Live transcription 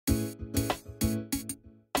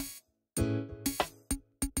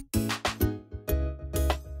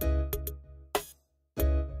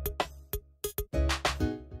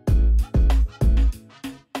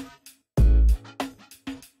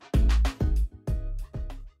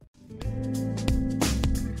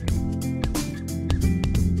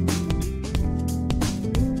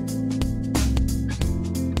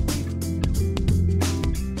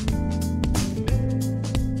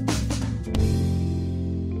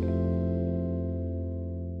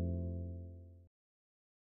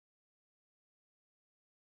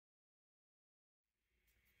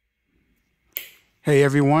Hey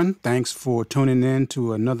everyone, thanks for tuning in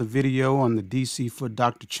to another video on the DC Foot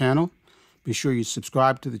Doctor channel. Be sure you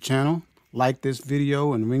subscribe to the channel, like this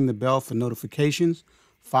video, and ring the bell for notifications.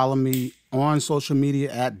 Follow me on social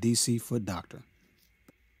media at DC Foot Doctor.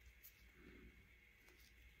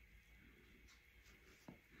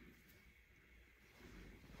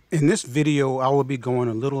 In this video, I will be going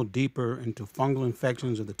a little deeper into fungal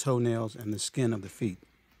infections of the toenails and the skin of the feet.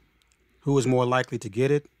 Who is more likely to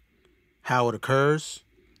get it, how it occurs,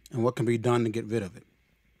 and what can be done to get rid of it.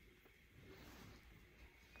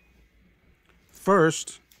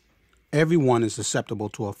 First, everyone is susceptible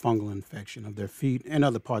to a fungal infection of their feet and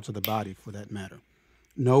other parts of the body for that matter.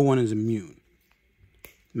 No one is immune.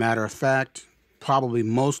 Matter of fact, probably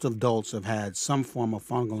most adults have had some form of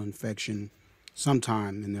fungal infection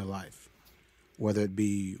sometime in their life, whether it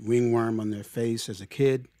be ringworm on their face as a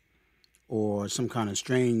kid or some kind of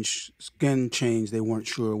strange skin change. They weren't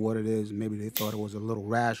sure what it is. Maybe they thought it was a little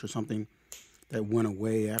rash or something that went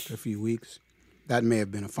away after a few weeks. That may have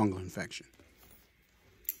been a fungal infection.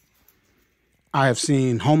 I have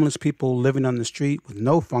seen homeless people living on the street with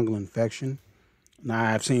no fungal infection. And I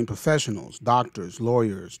have seen professionals, doctors,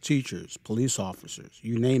 lawyers, teachers, police officers,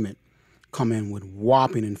 you name it, come in with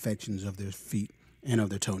whopping infections of their feet and of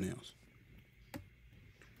their toenails.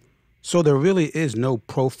 So there really is no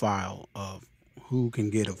profile of who can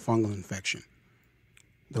get a fungal infection.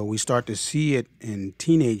 Though we start to see it in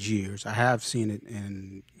teenage years, I have seen it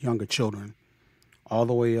in younger children, all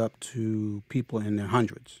the way up to people in their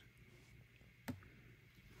hundreds.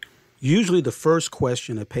 Usually the first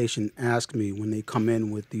question a patient asks me when they come in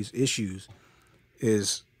with these issues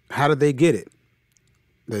is, how did they get it?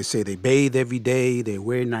 They say they bathe every day, they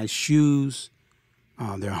wear nice shoes,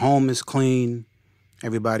 their home is clean,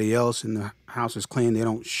 everybody else in the house is clean. They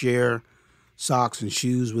don't share socks and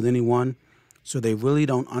shoes with anyone. So they really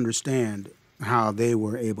don't understand how they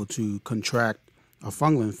were able to contract a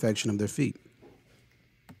fungal infection of their feet.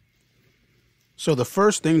 So the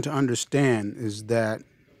first thing to understand is that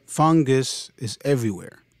fungus is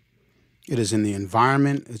everywhere. It is in the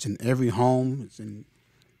environment, it's in every home, it's in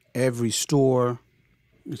every store,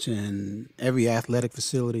 it's in every athletic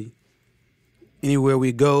facility. Anywhere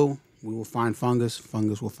we go, we will find fungus.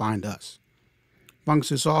 Fungus will find us.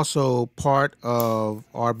 Fungus is also part of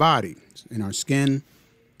our body. It's in our skin.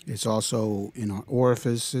 It's also in our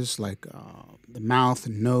orifices like the mouth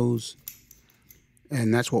and nose.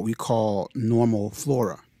 And that's what we call normal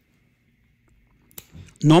flora.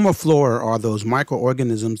 Normal flora are those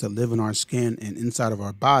microorganisms that live in our skin and inside of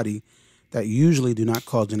our body that usually do not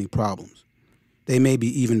cause any problems. They may be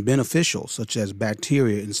even beneficial, such as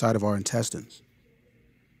bacteria inside of our intestines.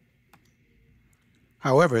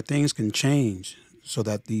 However, things can change so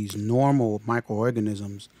that these normal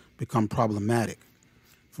microorganisms become problematic.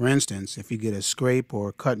 For instance, if you get a scrape or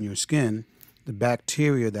a cut in your skin, the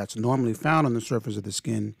bacteria that's normally found on the surface of the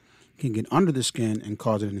skin can get under the skin and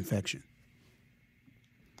cause an infection.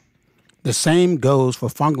 The same goes for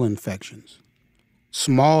fungal infections.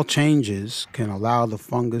 Small changes can allow the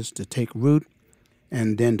fungus to take root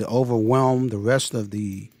and then to overwhelm the rest of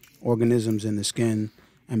the organisms in the skin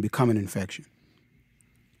and become an infection.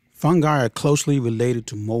 Fungi are closely related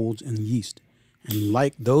to molds and yeast, and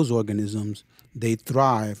like those organisms, they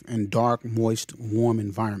thrive in dark, moist, warm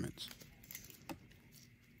environments.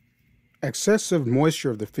 Excessive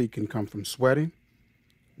moisture of the feet can come from sweating,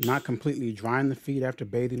 not completely drying the feet after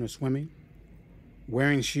bathing or swimming,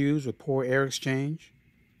 wearing shoes with poor air exchange,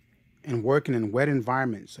 and working in wet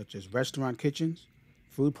environments such as restaurant kitchens,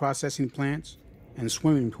 food processing plants, and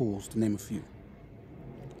swimming pools, to name a few.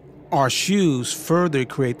 Our shoes further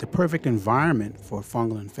create the perfect environment for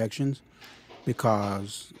fungal infections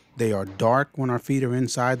because they are dark when our feet are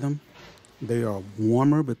inside them. They are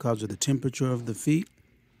warmer because of the temperature of the feet.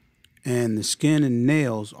 And the skin and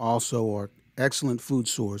nails also are excellent food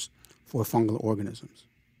source for fungal organisms.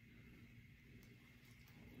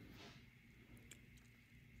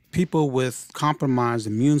 People with compromised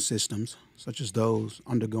immune systems, such as those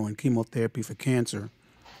undergoing chemotherapy for cancer,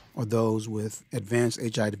 or those with advanced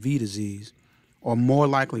HIV disease, are more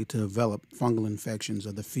likely to develop fungal infections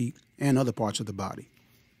of the feet and other parts of the body.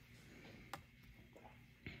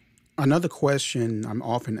 Another question I'm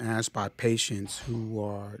often asked by patients who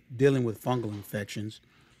are dealing with fungal infections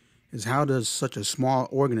is, how does such a small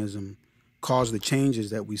organism cause the changes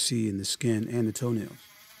that we see in the skin and the toenails?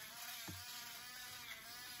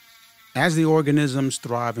 As the organisms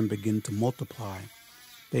thrive and begin to multiply,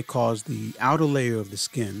 they cause the outer layer of the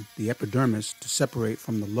skin, the epidermis, to separate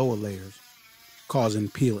from the lower layers, causing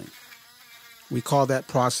peeling. We call that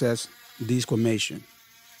process desquamation.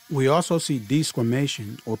 We also see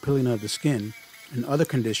desquamation, or peeling of the skin, and other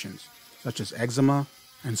conditions such as eczema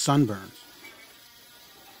and sunburns.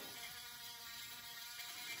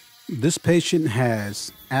 This patient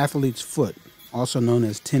has athlete's foot, also known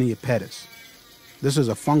as tinea pedis. This is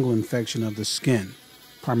a fungal infection of the skin,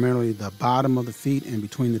 primarily the bottom of the feet and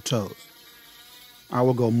between the toes. I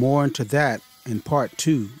will go more into that in part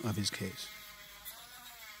 2 of his case.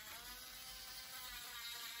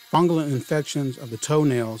 Fungal infections of the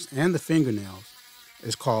toenails and the fingernails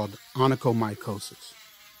is called onychomycosis.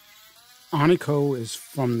 Onycho is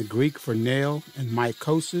from the Greek for nail and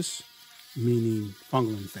mycosis, meaning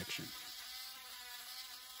fungal infection.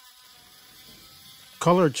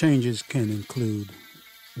 Color changes can include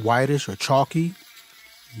whitish or chalky,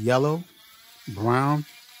 yellow, brown,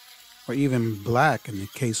 or even black in the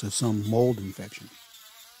case of some mold infection.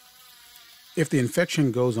 If the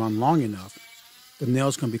infection goes on long enough, the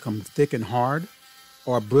nails can become thick and hard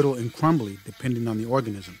or brittle and crumbly depending on the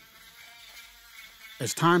organism.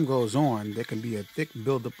 As time goes on, there can be a thick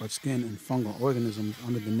buildup of skin and fungal organisms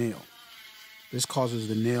under the nail. This causes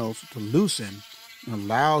the nails to loosen and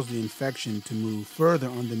allows the infection to move further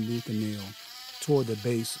underneath the nail toward the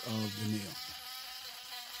base of the nail.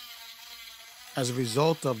 As a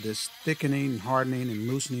result of this thickening, hardening, and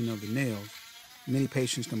loosening of the nails, many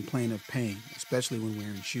patients complain of pain, especially when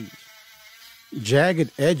wearing shoes.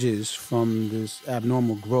 Jagged edges from this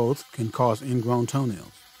abnormal growth can cause ingrown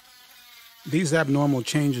toenails. These abnormal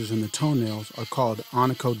changes in the toenails are called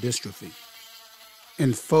onychodystrophy.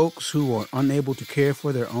 In folks who are unable to care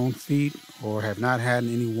for their own feet or have not had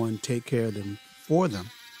anyone take care of them for them,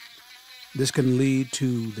 this can lead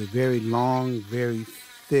to the very long, very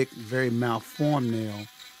thick, very malformed nail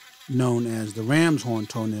known as the ram's horn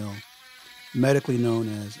toenail, medically known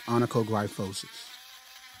as onychogryphosis.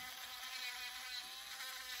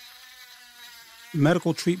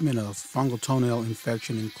 Medical treatment of fungal toenail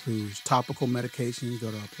infection includes topical medications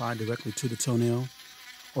that are applied directly to the toenail,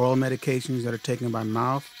 oral medications that are taken by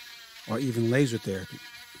mouth, or even laser therapy.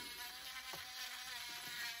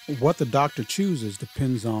 What the doctor chooses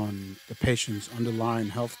depends on the patient's underlying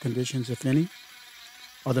health conditions, if any,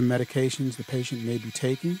 other medications the patient may be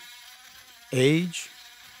taking, age,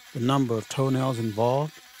 the number of toenails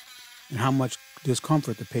involved, and how much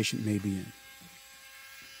discomfort the patient may be in.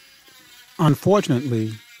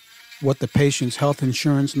 Unfortunately, what the patient's health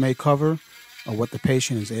insurance may cover or what the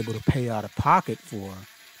patient is able to pay out of pocket for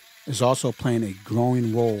is also playing a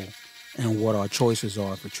growing role in what our choices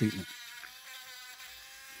are for treatment.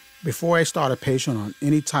 Before I start a patient on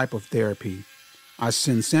any type of therapy, I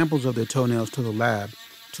send samples of their toenails to the lab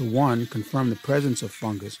to 1, confirm the presence of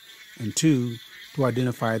fungus, and 2, to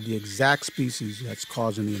identify the exact species that's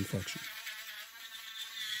causing the infection.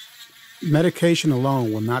 Medication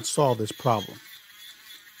alone will not solve this problem.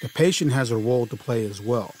 The patient has a role to play as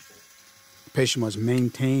well. The patient must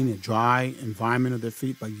maintain a dry environment of their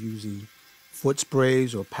feet by using foot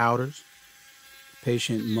sprays or powders. The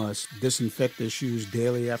patient must disinfect their shoes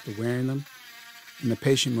daily after wearing them, and the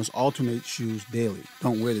patient must alternate shoes daily.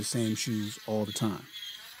 Don't wear the same shoes all the time.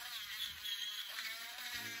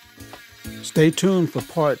 Stay tuned for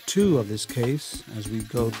part 2 of this case as we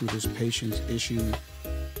go through this patient's issue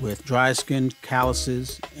with dry skin,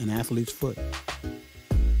 calluses, and athlete's foot.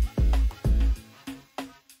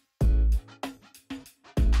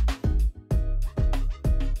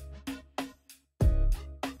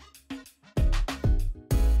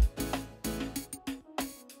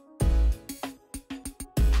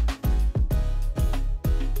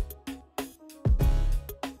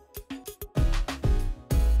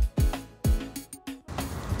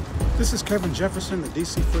 This is Kevin Jefferson, the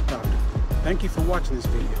DC Foot Doctor. Thank you for watching this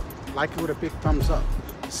video. Like it with a big thumbs up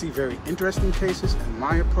to see very interesting cases and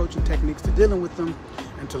my approach and techniques to dealing with them,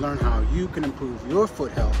 and to learn how you can improve your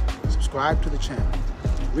foot health. Subscribe to the channel.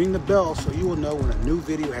 Ring the bell so you will know when a new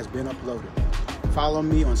video has been uploaded. Follow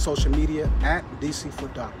me on social media at DC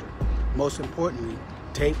Foot Doctor. Most importantly,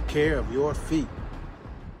 take care of your feet.